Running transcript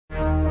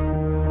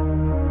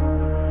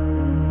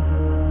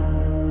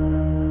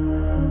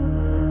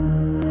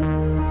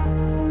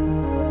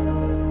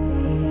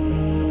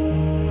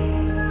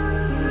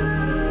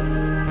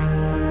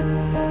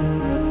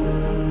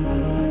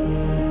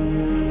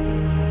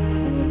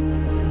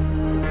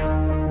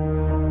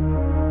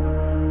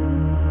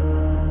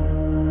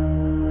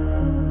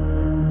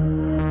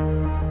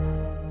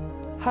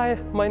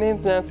Hi, my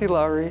name's Nancy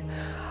Lowry.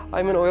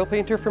 I'm an oil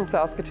painter from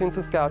Saskatoon,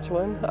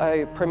 Saskatchewan.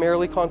 I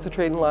primarily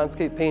concentrate in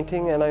landscape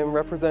painting, and I am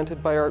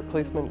represented by Art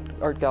Placement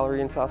Art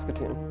Gallery in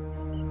Saskatoon.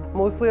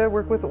 Mostly I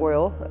work with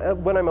oil.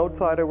 When I'm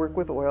outside, I work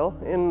with oil.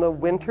 In the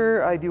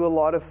winter, I do a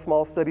lot of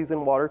small studies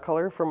in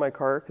watercolor from my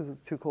car because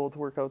it's too cold to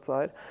work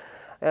outside.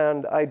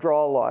 And I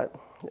draw a lot.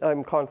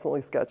 I'm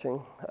constantly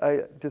sketching.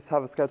 I just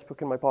have a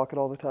sketchbook in my pocket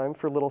all the time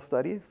for little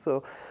studies.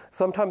 So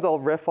sometimes I'll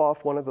riff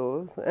off one of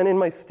those. And in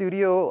my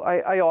studio,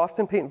 I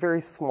often paint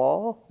very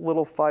small,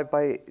 little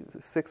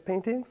 5x6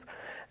 paintings.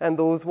 And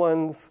those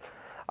ones,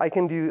 I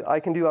can do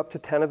up to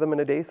 10 of them in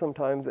a day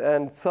sometimes.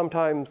 And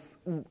sometimes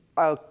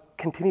I'll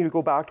continue to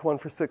go back to one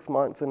for 6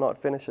 months and not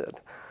finish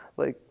it.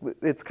 Like,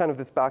 it's kind of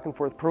this back and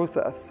forth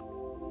process.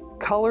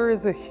 Color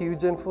is a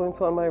huge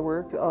influence on my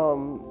work. A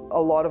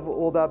lot of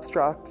old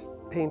abstract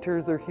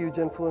painters are huge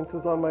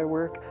influences on my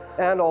work,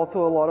 and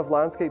also a lot of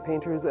landscape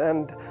painters.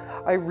 And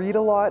I read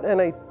a lot,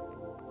 and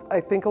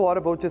I think a lot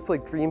about just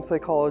like dream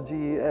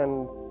psychology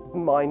and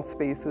mind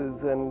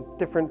spaces and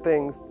different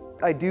things.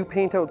 I do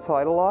paint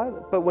outside a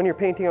lot, but when you're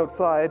painting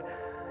outside,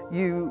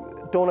 you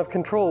don't have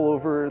control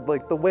over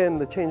like the wind,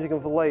 the changing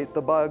of the light,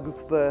 the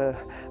bugs,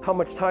 how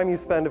much time you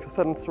spend if a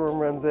sudden storm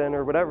runs in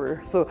or whatever.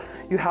 So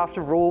you have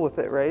to roll with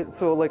it, right?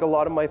 So like a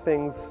lot of my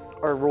things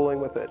are rolling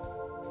with it.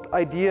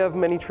 Idea of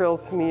many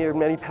trails to me or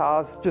many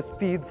paths just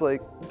feeds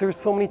like, there's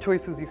so many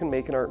choices you can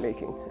make in art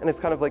making. And it's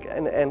kind of like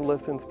an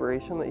endless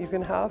inspiration that you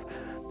can have.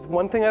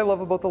 One thing I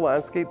love about the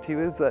landscape too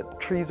is that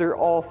trees are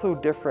all so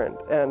different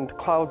and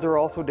clouds are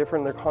also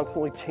different. They're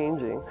constantly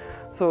changing.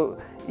 So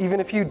even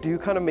if you do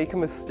kind of make a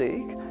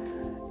mistake,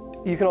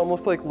 you can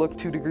almost like look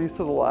 2 degrees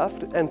to the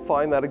left and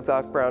find that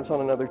exact branch on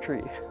another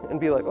tree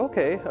and be like,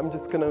 okay, I'm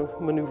just gonna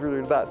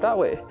maneuver that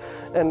way.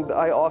 And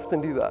I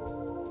often do that.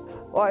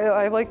 Well,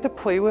 I like to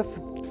play with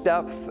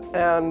depth,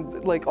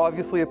 and like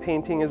obviously a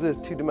painting is a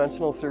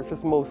 2-dimensional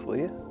surface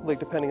mostly, like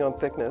depending on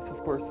thickness, of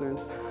course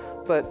there's,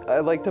 but I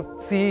like to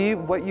see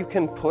what you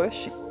can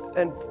push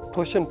and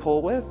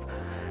pull with.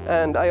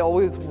 And I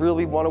always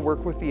really want to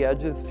work with the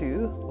edges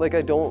too. Like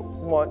I don't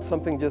want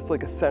something just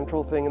like a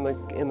central thing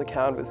in the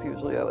canvas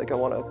usually. I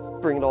want to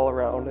bring it all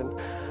around. And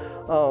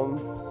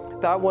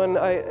that one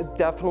I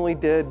definitely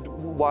did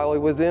while I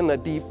was in a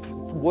deep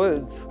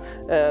woods.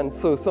 And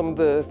so some of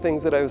the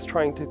things that I was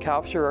trying to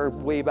capture are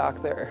way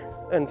back there.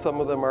 And some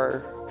of them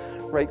are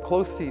right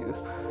close to you.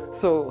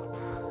 So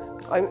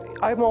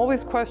I'm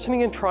always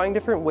questioning and trying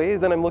different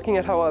ways, and I'm looking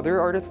at how other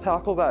artists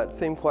tackle that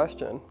same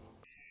question.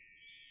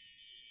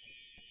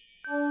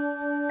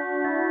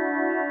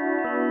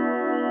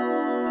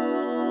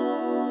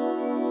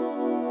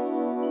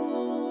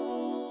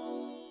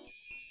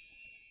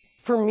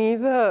 For me,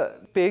 the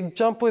big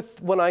jump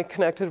when I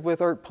connected with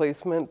Art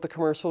Placement, the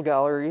commercial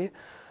gallery,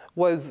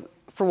 was,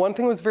 for one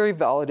thing, was very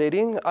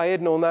validating. I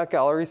had known that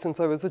gallery since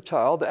I was a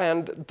child,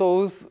 and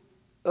those,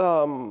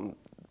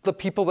 the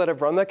people that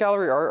have run that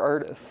gallery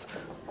are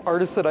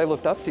artists that I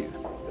looked up to.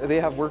 They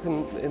have work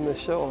in this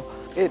show.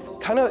 It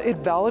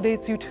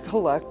validates you to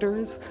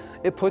collectors.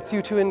 It puts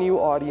you to a new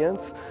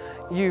audience.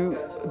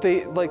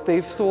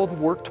 They've sold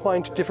work to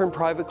mine to different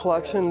private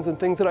collections and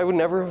things that I would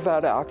never have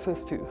had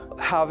access to.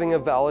 Having a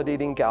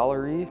validating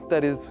gallery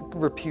that is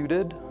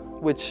reputed,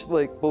 which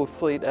like both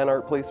Slate and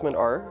Art Placement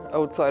are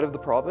outside of the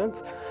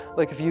province.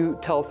 Like if you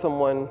tell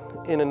someone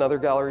in another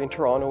gallery in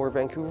Toronto or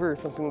Vancouver or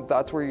something,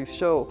 that's where you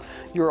show,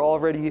 you're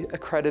already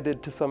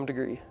accredited to some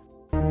degree.